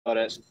Got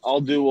it.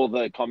 I'll do all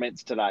the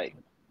comments today.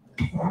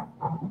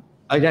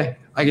 Okay,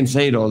 I can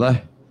see it all though.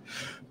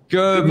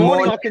 Good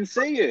morning. I can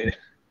see you.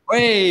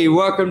 Hey,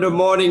 welcome to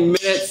Morning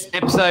Minutes,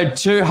 episode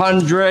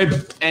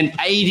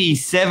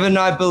 287,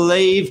 I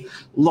believe.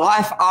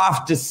 Life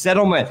after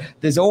settlement.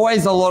 There's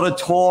always a lot of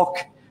talk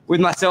with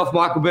myself,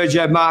 Michael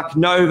BURGIO, Mark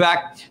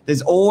NOVAK.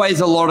 There's always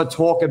a lot of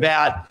talk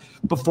about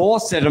before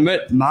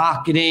settlement,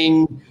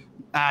 marketing,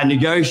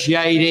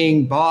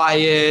 negotiating,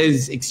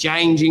 buyers,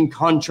 exchanging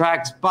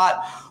contracts.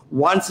 But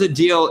once a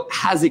deal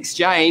has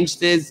exchanged,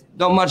 there's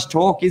not much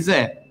talk, is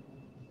there?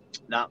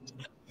 No.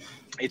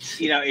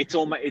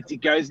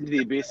 It goes into the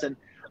abyss, and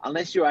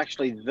unless you're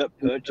actually the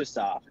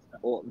purchaser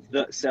or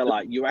the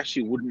seller, you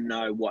actually wouldn't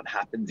know what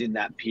happens in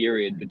that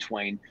period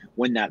between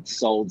when that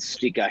sold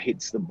sticker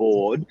hits the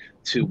board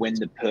to when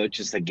the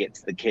purchaser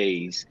gets the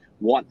keys.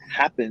 What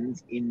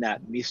happens in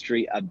that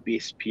mystery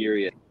abyss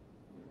period?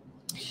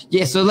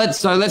 Yeah, so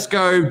let's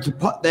go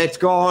to that's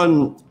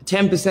gone.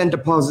 10%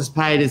 deposits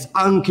paid is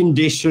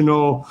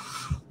unconditional.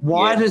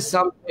 Why does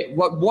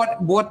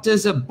what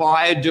does a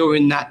buyer do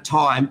in that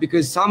time?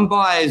 Because some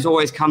buyers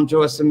always come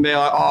to us and be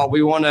like, oh,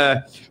 we want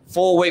a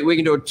 4-week, we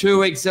can do a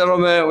 2-week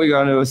settlement, we're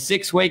going to do a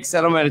 6-week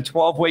settlement, a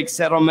 12-week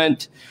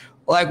settlement.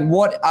 Like,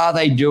 what are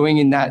they doing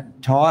in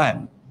that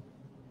time?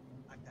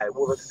 Okay,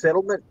 well, the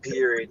settlement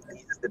period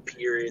is the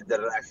period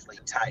that it actually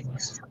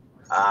takes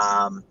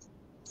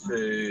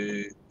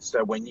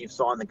so when you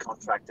sign the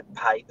contract and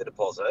pay the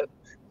deposit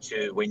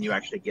to when you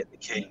actually get the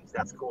keys,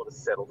 that's called a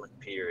settlement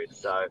period.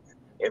 So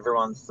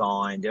everyone's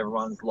signed,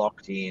 everyone's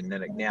locked in,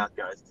 and it now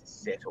goes to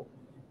settle.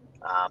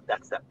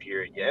 That's that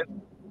period, yeah?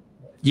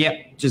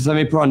 Yep. Just let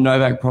me put on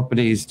NOVAK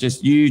Properties.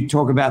 Just you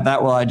talk about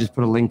that while I just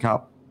put a link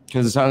up,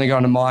 because it's only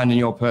going to mine and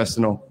your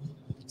personal.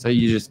 So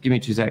you just give me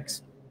 2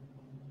 secs.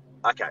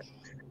 Okay.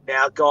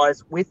 Now,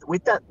 guys, with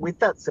that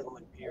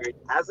settlement period,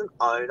 as an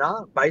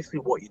owner, basically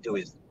what you do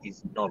is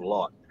not a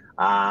lot.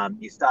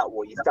 You start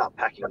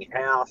packing your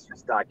house, you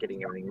start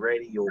getting everything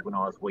ready, you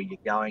organise where you're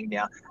going.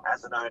 Now,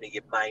 as an owner,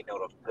 you may not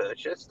have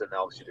purchased, and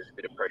obviously there's a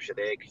bit of pressure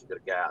there because you've got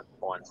to go out and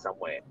find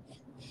somewhere.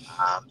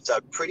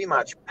 So pretty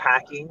much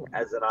packing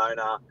as an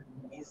owner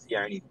is the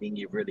only thing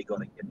you've really got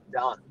to get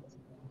done.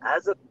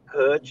 As a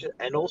purchase,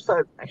 and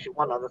also actually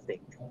one other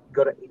thing, you've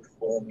got to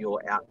inform your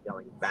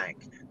outgoing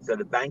bank. So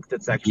the bank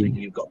that's actually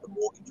you've got the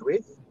mortgage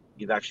with,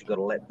 you've actually got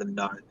to let them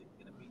know that you're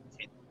going to be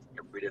intending to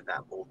get rid of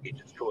that mortgage.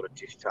 It's called a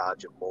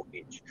discharge of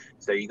mortgage.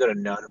 So you've got to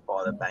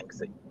notify the banks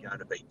that you're going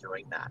to be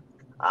doing that.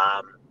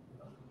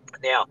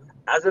 Now,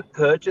 as a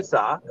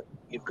purchaser,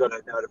 you've got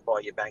to notify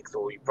your banks,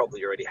 or you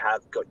probably already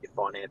have got your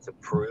finance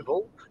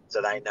approval,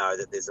 so they know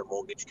that there's a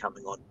mortgage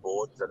coming on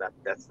board. So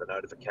that's the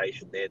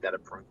notification there, that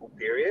approval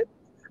period.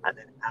 And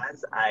then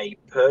as a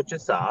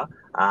purchaser,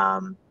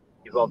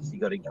 you've obviously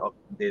got to,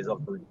 there's the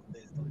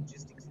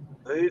logistics of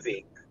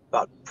moving,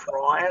 but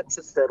prior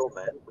to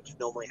settlement, which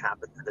normally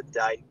happens the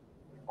day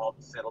of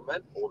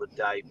settlement or the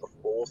day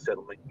before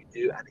settlement, you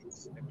do an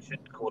inspection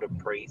called a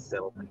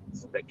pre-settlement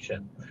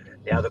inspection.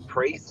 Now, the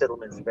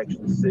pre-settlement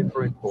inspection is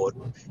super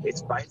important.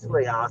 It's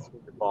basically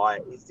asking the buyer,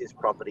 is this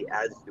property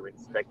as you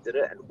inspected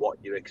it and what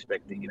you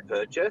expected you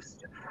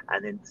purchased?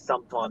 And then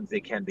sometimes there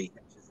can be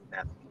hitches in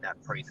that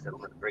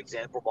pre-settlement. For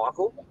example,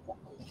 Michael?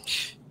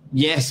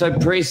 Yeah, so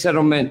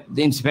pre-settlement,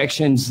 the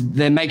inspections,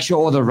 they make sure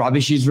all the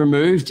rubbish is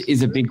removed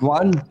is a big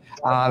one,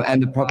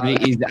 and the property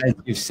is as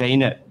you've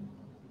seen it.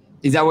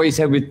 Is that what you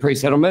said with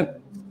pre-settlement?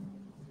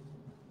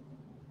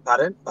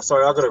 Pardon?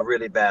 Sorry, I've got a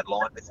really bad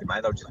line with you,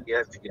 mate.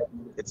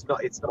 It's my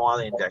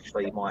end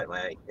actually. My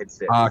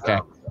headset is knocked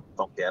out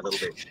a little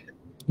bit.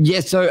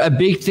 Yeah, so a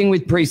big thing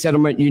with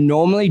pre-settlement, you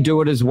normally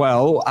do it as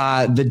well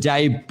the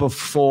day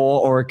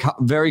before or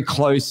very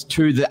close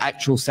to the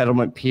actual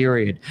settlement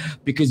period,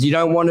 because you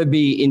don't want to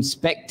be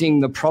inspecting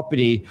the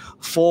property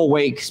 4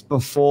 weeks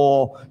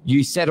before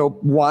you settle.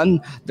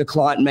 One, the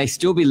client may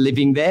still be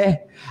living there,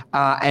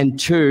 and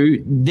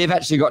two, they've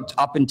actually got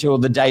up until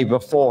the day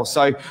before.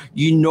 So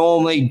you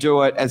normally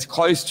do it as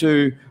close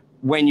to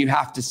when you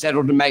have to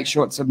settle to make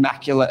sure it's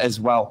immaculate as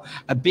well.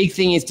 A big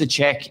thing is to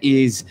check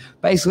is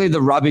basically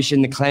the rubbish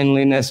and the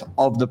cleanliness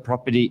of the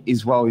property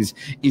as well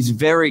is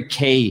very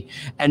key,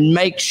 and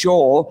make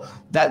sure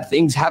that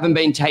things haven't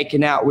been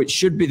taken out which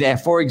should be there.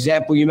 For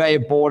example, you may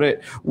have bought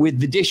it with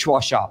the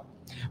dishwasher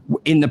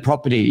in the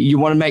property. You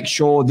want to make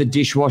sure the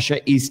dishwasher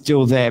is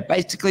still there.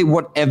 Basically,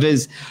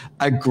 whatever's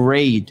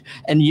agreed.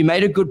 And you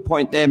made a good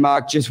point there,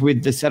 Mark, just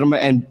with the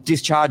settlement and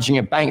discharging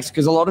at banks,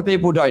 because a lot of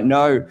people don't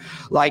know.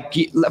 Like,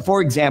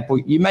 for example,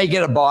 you may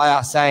get a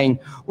buyer saying,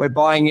 we're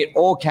buying it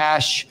all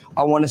cash,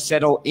 I want to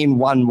settle in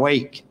 1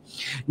 week.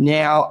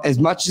 Now, as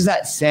much as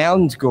that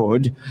sounds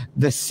good,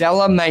 the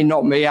seller may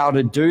not be able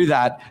to do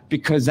that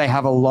because they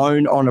have a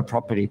loan on a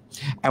property.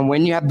 And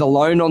when you have the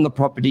loan on the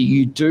property,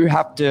 you do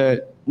have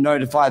to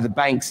notify the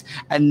banks,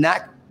 and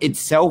that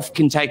itself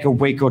can take a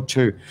week or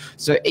two.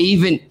 So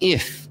even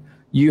if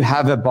you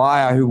have a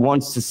buyer who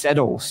wants to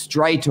settle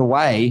straight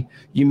away,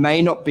 you may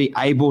not be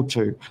able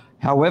to.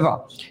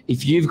 However,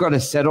 if you've got to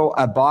settle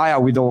a buyer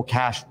with all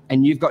cash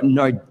and you've got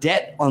no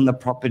debt on the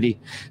property,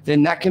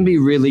 then that can be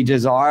really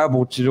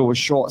desirable to do a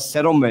short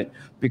settlement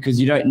because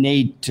you don't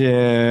need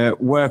to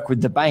work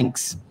with the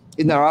banks.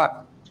 Isn't that right?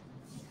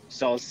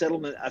 So a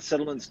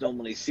settlement's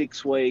normally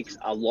 6 weeks.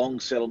 A long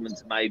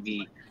settlement's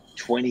maybe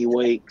 20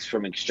 weeks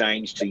from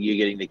exchange to you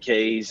getting the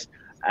keys.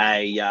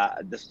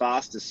 The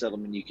fastest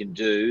settlement you can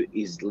do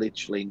is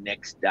literally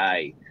next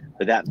day,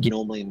 but that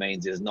normally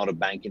means there's not a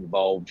bank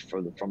involved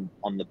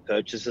on the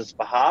purchaser's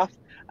behalf,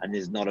 and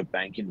there's not a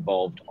bank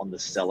involved on the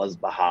seller's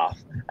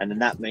behalf. And then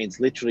that means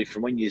literally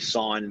from when you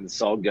sign and the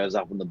sold goes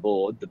up on the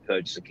board, the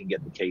purchaser can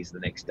get the keys the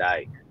next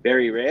day.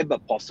 Very rare,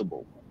 but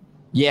possible.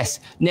 Yes.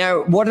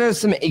 Now, what are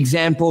some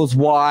examples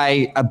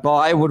why a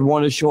buyer would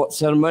want a short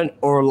settlement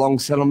or a long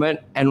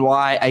settlement, and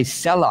why a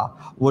seller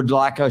would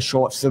like a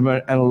short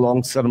settlement and a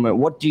long settlement?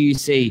 What do you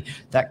see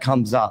that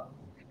comes up?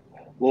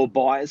 Well,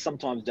 buyers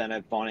sometimes don't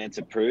have finance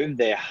approved.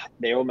 They're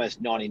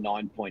almost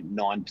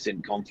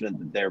 99.9% confident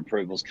that their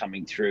approval's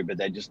coming through, but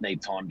they just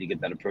need time to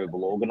get that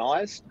approval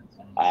organised.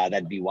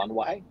 That'd be one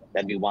way.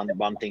 That'd be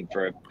one thing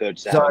for a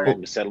purchaser to have a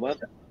longer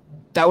settlement.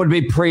 That would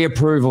be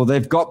pre-approval.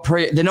 They're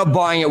not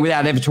buying it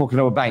without ever talking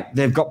to a bank.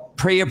 They've got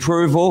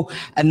pre-approval,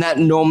 and that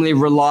normally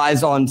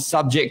relies on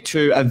subject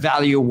to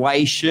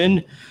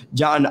evaluation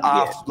done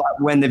after, like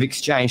when they've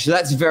exchanged. So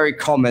that's very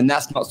common.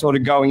 That's not sort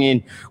of going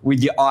in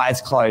with your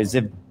eyes closed.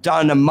 They've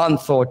done a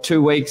month or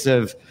 2 weeks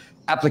of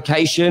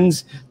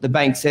applications. The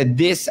bank said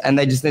this, and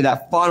they just need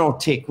that final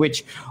tick,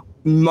 which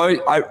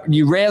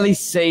you rarely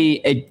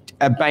see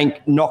a bank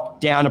knock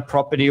down a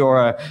property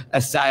or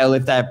a sale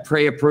if they have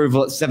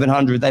pre-approval at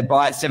 700, they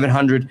buy at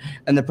 700,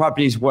 and the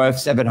property is worth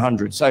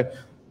 700. So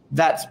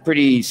that's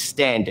pretty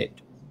standard.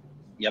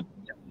 Yep.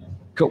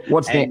 Cool.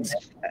 What's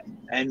next?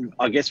 And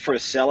I guess for a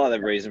seller, the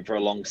reason for a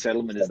long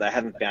settlement is they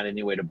haven't found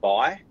anywhere to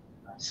buy.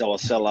 So a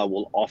seller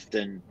will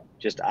often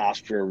just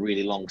ask for a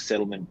really long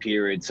settlement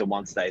period. So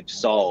once they've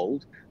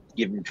sold,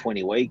 give them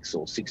 20 weeks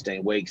or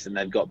 16 weeks, and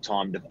they've got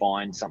time to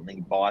find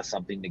something, buy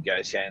something,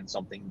 negotiate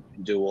something,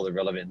 do all the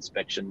relevant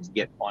inspections,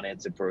 get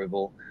finance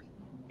approval,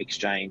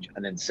 exchange,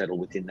 and then settle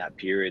within that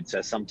period.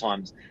 So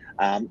sometimes,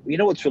 you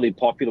know what's really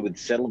popular with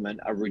settlement?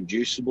 A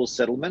reducible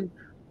settlement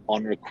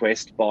on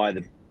request by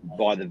the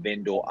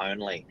vendor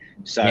only.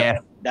 So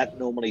that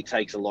normally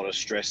takes a lot of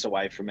stress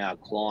away from our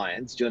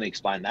clients. Do you want to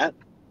explain that?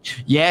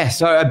 Yeah,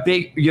 so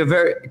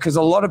because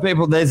a lot of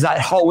people, there's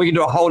that we can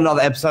do a whole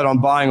nother episode on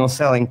buying or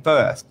selling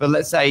first. But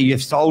let's say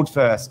you've sold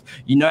first,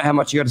 you know how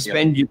much you got to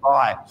spend, you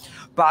buy,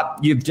 but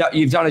you've done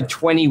a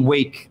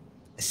 20-week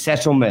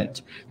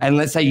settlement, and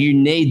let's say you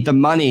need the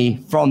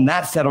money from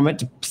that settlement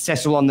to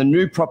settle on the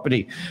new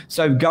property.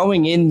 So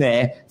going in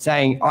there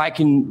saying,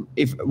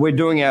 if we're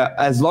doing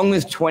as long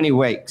as 20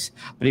 weeks,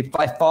 but if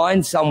I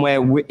find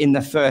somewhere in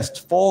the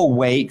first 4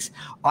 weeks,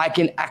 I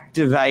can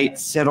activate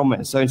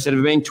settlement. So instead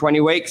of being 20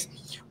 weeks,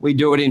 we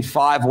do it in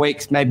 5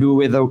 weeks, maybe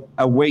with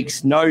a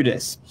week's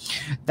notice.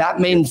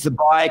 That means the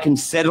buyer can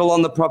settle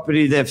on the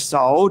property they've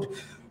sold,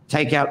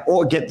 take out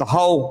or get the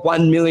whole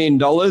 $1 million.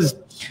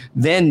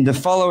 Then the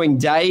following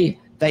day,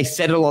 they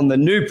settle on the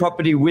new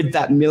property with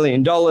that $1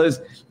 million,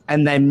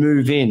 and they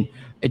move in.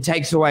 It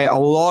takes away a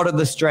lot of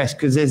the stress,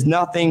 because there's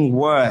nothing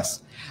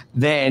worse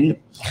than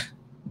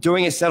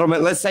doing a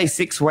settlement, let's say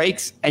 6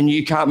 weeks, and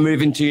you can't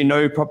move into your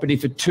new property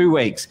for 2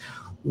 weeks.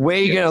 Where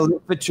are you going to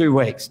live for 2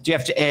 weeks? Do you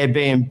have to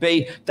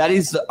Airbnb?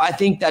 I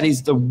think that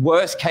is the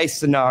worst case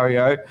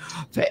scenario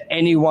for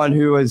anyone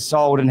who has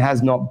sold and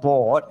has not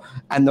bought.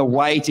 And the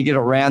way to get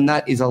around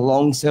that is a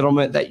long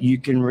settlement that you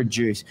can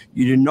reduce.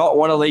 You do not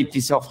want to leave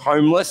yourself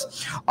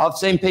homeless. I've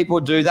seen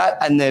people do that,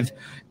 and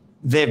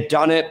they've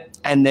done it,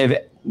 and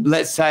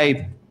let's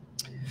say,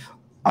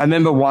 I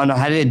remember I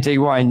had a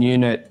D1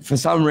 unit. For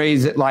some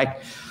reason,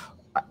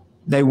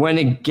 they went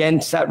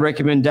against that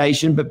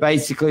recommendation, but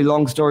basically,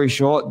 long story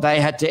short,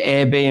 they had to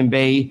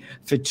Airbnb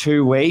for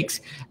 2 weeks,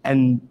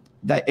 and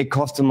it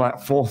cost them like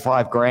 $4 or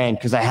 $5 grand,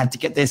 because they had to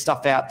get their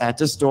stuff out, they had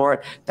to store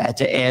it, they had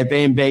to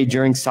Airbnb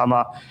during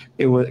summer.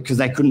 It was because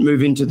they couldn't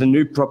move into the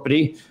new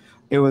property.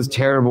 It was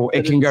terrible.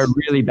 It can go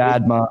really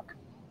bad, Mark.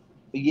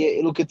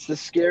 Yeah, look, it's the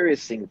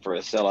scariest thing for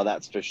a seller,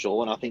 that's for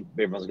sure. And I think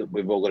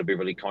we've all got to be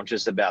really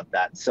conscious about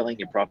that. Selling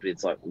your property,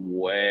 it's like,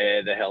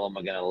 where the hell am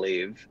I going to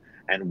live?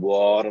 And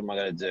what am I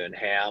going to do? And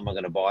how am I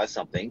going to buy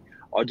something?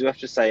 I do have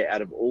to say,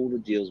 out of all the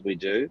deals we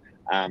do,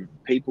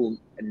 people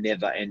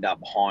never end up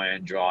high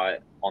and dry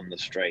on the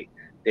street.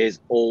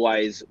 There's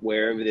always,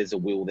 wherever there's a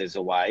will, there's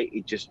a way.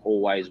 It just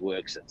always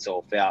works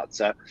itself out.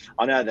 So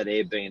I know that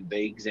Airbnb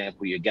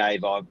example you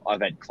gave,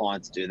 I've had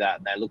clients do that,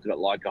 and they look at it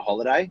like a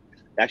holiday.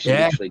 They actually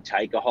literally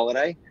take a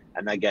holiday,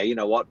 and they go, you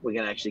know what, we're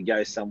going to actually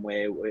go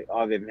somewhere.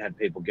 I've even had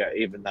people go,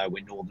 even though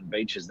we're northern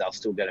beaches, they'll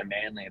still go to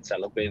Manly and say,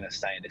 look, we're going to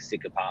stay in a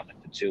sick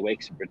apartment for 2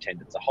 weeks and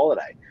pretend it's a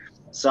holiday.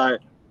 So,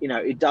 you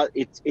know,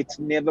 it's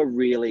never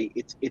really,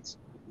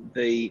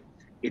 the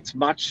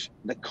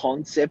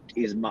concept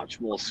is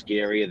much more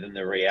scarier than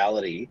the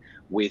reality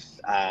with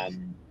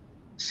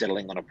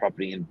settling on a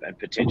property and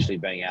potentially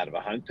being out of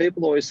a home.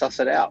 People always suss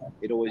it out.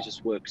 It always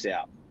just works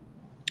out.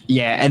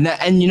 Yeah,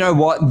 and you know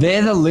what?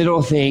 They're the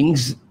little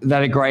things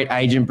that a great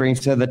agent brings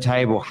to the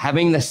table.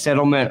 Having the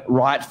settlement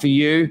right for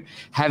you,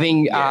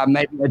 having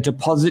maybe a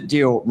deposit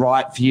deal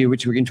right for you,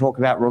 which we can talk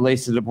about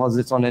release of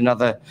deposits on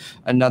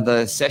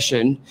another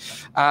session.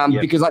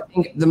 Because I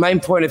think the main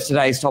point of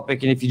today's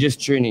topic, and if you're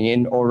just tuning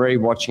in or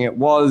rewatching it,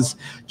 was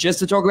just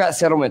to talk about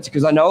settlements.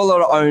 Because I know a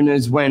lot of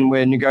owners, when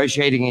we're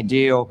negotiating a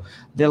deal,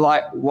 they're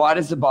like, why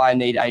does the buyer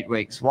need 8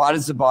 weeks? Why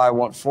does the buyer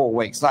want 4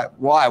 weeks? Like,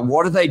 why?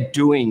 What are they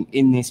doing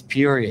in this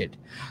period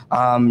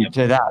to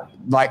that?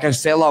 Like a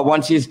seller,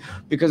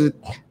 because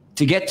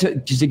to get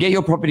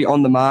your property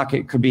on the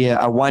market could be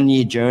a 1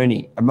 year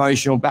journey,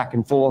 emotional back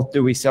and forth.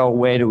 Do we sell?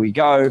 Where do we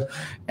go?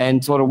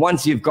 And sort of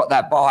once you've got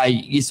that buy,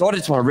 you sort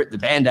of just want to rip the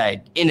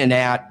Band-Aid in and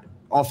out,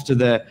 off to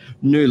the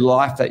new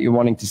life that you're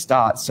wanting to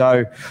start.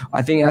 So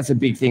I think that's a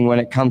big thing when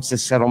it comes to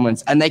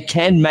settlements, and they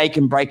can make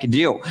and break a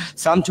deal.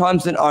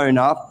 Sometimes an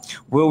owner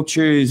will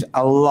choose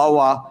a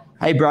lower,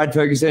 hey, Brad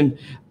Ferguson,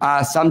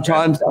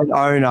 sometimes an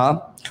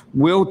owner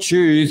will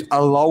choose a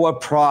lower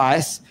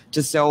price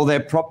to sell their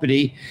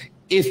property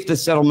if the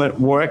settlement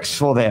works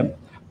for them.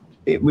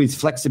 With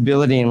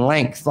flexibility and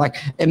length. Like,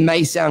 it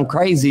may sound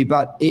crazy,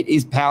 but it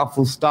is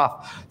powerful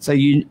stuff. So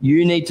you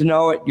need to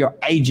know it. Your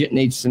agent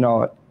needs to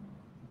know it.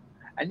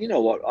 And you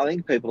know what? I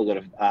think people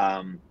have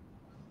got to,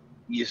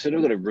 you sort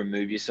of got to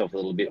remove yourself a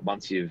little bit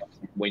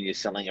when you're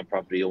selling a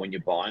property or when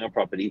you're buying a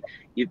property.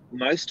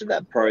 Most of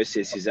that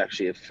process is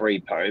actually a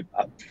free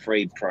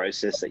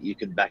process that you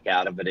can back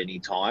out of at any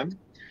time.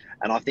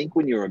 And I think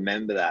when you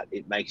remember that,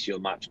 it makes you a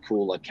much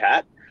cooler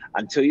cat.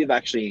 Until you've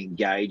actually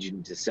engaged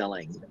into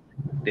selling,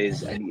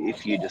 and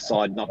if you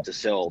decide not to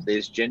sell,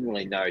 there's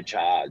generally no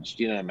charge.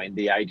 Do you know what I mean?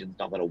 The agent's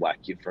not going to whack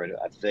you for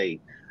a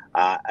fee.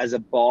 As a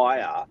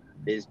buyer,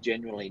 there's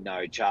generally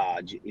no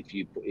charge if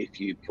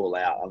you pull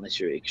out, unless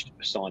you're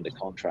signed a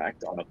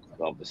contract on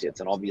obviously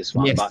it's an obvious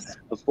one. Yes. But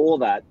before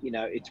that,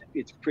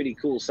 it's pretty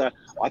cool. So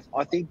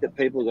I think that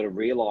people have got to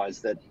realize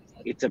that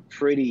it's a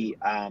pretty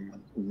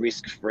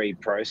risk-free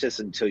process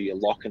until you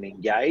lock and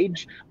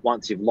engage.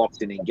 Once you've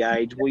locked and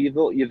engaged, well,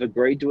 you've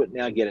agreed to it,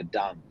 now get it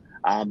done.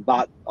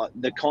 But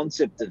the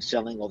concept of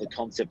selling or the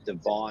concept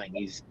of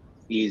buying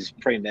is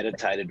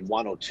premeditated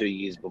 1 or 2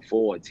 years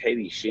before. It's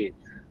heavy shit.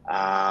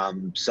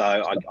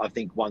 So I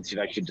think once you've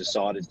actually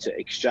decided to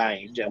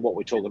exchange, and what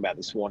we're talking about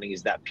this morning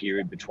is that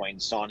period between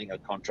signing a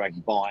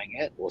contract, buying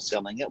it or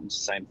selling it, which is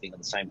the same thing at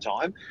the same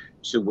time,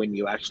 to when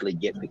you actually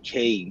get the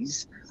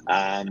keys.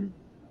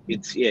 You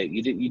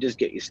just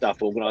get your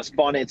stuff organised.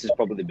 Finance is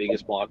probably the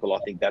biggest, Michael. I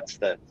think that's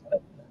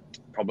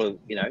probably,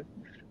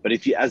 but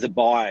if you, as a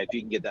buyer, if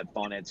you can get that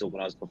finance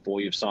organised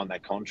before you've signed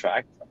that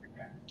contract,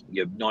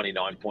 you're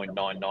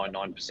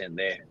 99.999%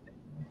 there.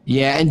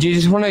 Yeah, and do you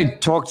just want to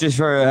talk just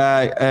for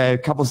a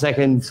couple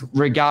seconds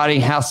regarding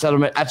how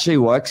settlement actually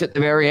works at the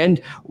very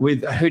end,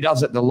 with who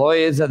does it, the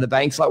lawyers or the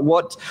banks? Like,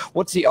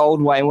 what's the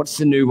old way and what's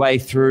the new way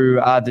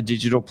through the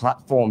digital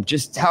platform?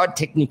 Just how it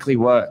technically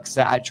works,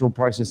 the actual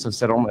process of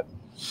settlement.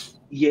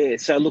 Yeah,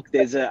 so look,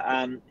 there's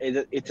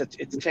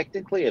it's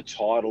technically a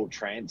title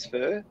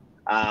transfer.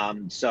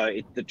 So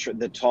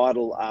the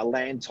title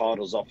land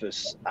titles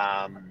office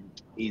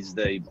is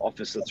the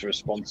office that's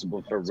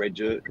responsible for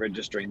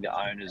registering the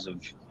owners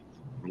of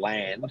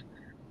land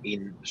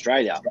in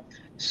Australia.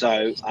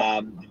 So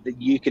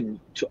you can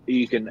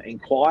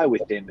inquire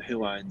with them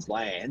who owns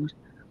land,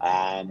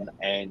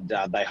 and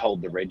they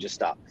hold the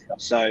register.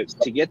 So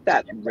to get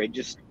that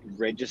register,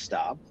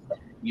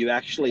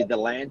 the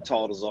land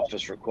titles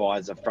office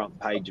requires a front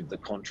page of the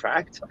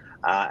contract,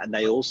 and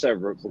they also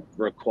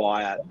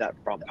require that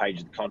front page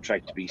of the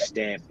contract to be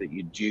stamped that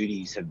your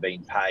duties have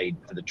been paid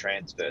for the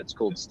transfer. It's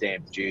called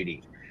stamp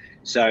duty.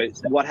 So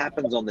what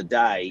happens on the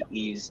day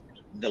is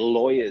the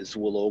lawyers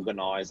will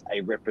organise a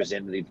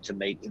representative to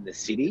meet in the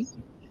city.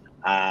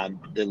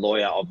 The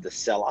lawyer of the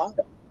seller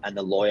and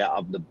the lawyer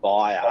of the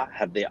buyer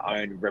have their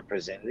own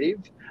representative.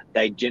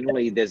 They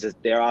generally,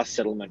 there are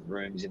settlement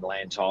rooms in the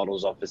land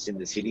titles office in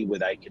the city where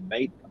they can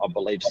meet. I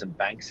believe some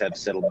banks have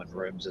settlement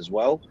rooms as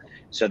well.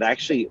 So they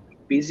actually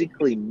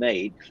physically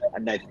meet,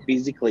 and they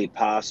physically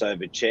pass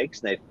over checks,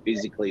 and they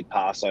physically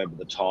pass over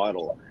the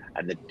title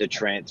and the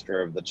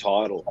transfer of the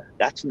title.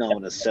 That's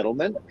known as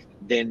settlement.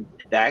 Then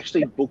they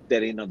actually book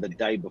that in on the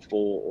day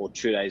before or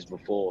 2 days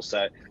before.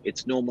 So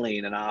it's normally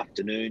in an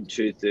afternoon,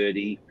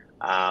 2:30,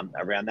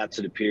 around that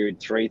sort of period,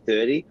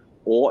 3:30,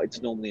 or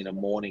it's normally in the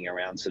morning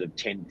around sort of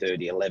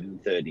 10:30,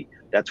 11:30.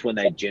 That's when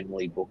they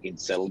generally book in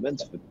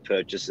settlements for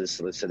purchasers,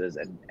 solicitors,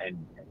 and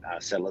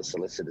seller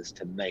solicitors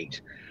to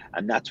meet.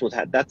 And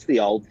that's the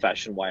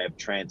old-fashioned way of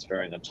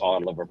transferring a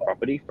title of a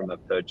property from a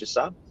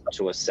purchaser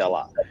to a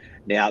seller.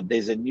 Now,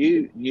 there's a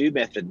new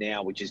method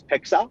now, which is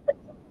PEXA,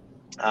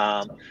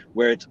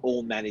 where it's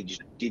all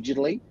managed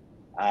digitally.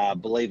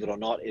 Believe it or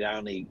not, it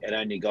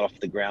only got off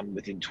the ground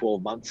within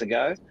 12 months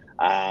ago.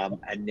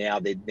 And now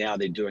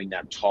they're doing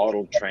that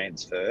title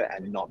transfer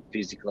and not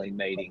physically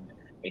meeting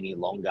any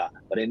longer.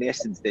 But in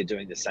essence, they're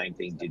doing the same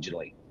thing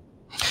digitally.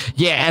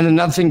 Yeah, and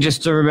another thing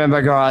just to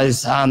remember,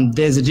 guys,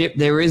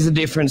 there is a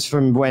difference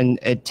from when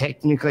it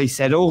technically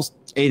settles,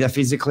 either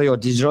physically or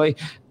digitally,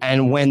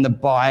 and when the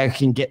buyer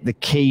can get the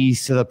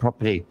keys to the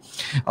property.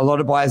 A lot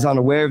of buyers aren't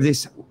aware of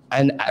this,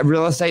 and a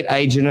real estate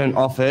agent and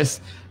office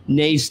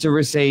needs to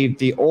receive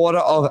the order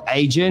of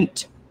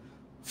agent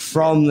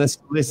from the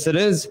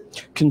solicitors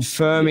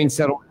confirming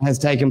settlement has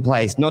taken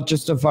place, not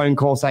just a phone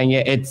call saying, yeah,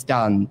 it's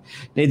done.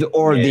 Need the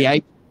order of the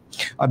agent.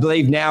 I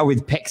believe now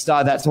with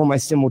PEXSTAR, that's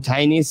almost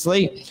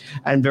simultaneously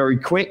and very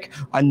quick.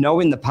 I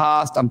know in the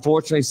past,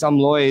 unfortunately, some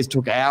lawyers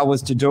took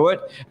hours to do it,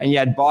 and you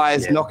had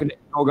buyers knocking at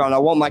the door going, I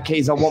want my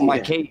keys, I want my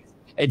keys.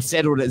 It's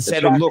settled, it's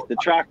settled. Look, the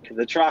truck.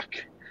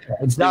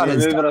 It's done.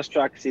 It's moving us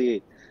trucks here.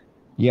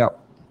 Yep.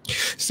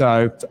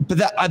 So, but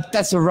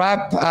that's a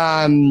wrap.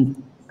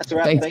 That's a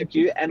wrap. Thank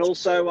you. And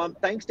also,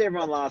 thanks to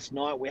everyone last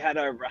night. We had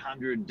over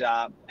 100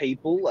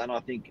 people, and I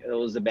think it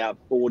was about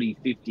 40,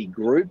 50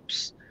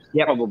 groups.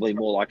 Yep. Probably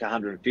more like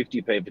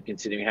 150 people,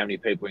 considering how many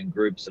people in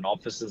groups and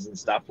offices and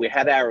stuff. We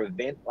had our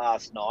event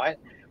last night,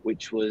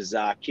 which was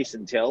Kiss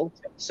and Tell,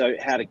 so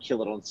how to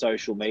kill it on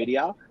social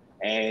media,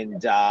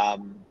 and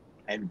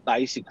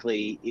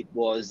basically it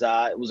was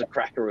a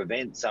cracker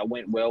event. So it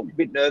went well. A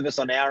bit nervous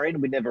on our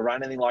end. We'd never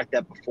run anything like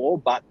that before,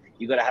 but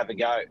you got to have a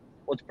go.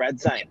 What's Brad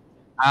saying?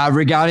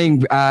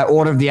 Regarding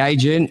order of the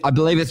agent, I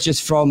believe it's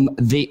just from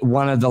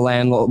one of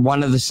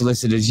the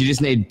solicitors. You just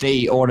need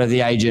the order of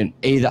the agent.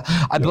 Either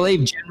I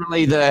believe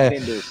generally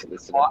the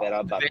solicitor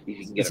better, but if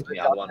you can get it from the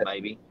other one,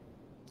 maybe.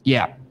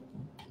 Yeah,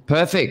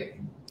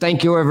 perfect.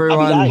 Thank you,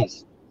 everyone. Happy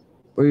days.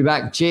 We'll be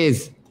back.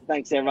 Cheers.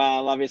 Thanks,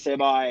 everyone. Love you. Say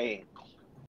bye.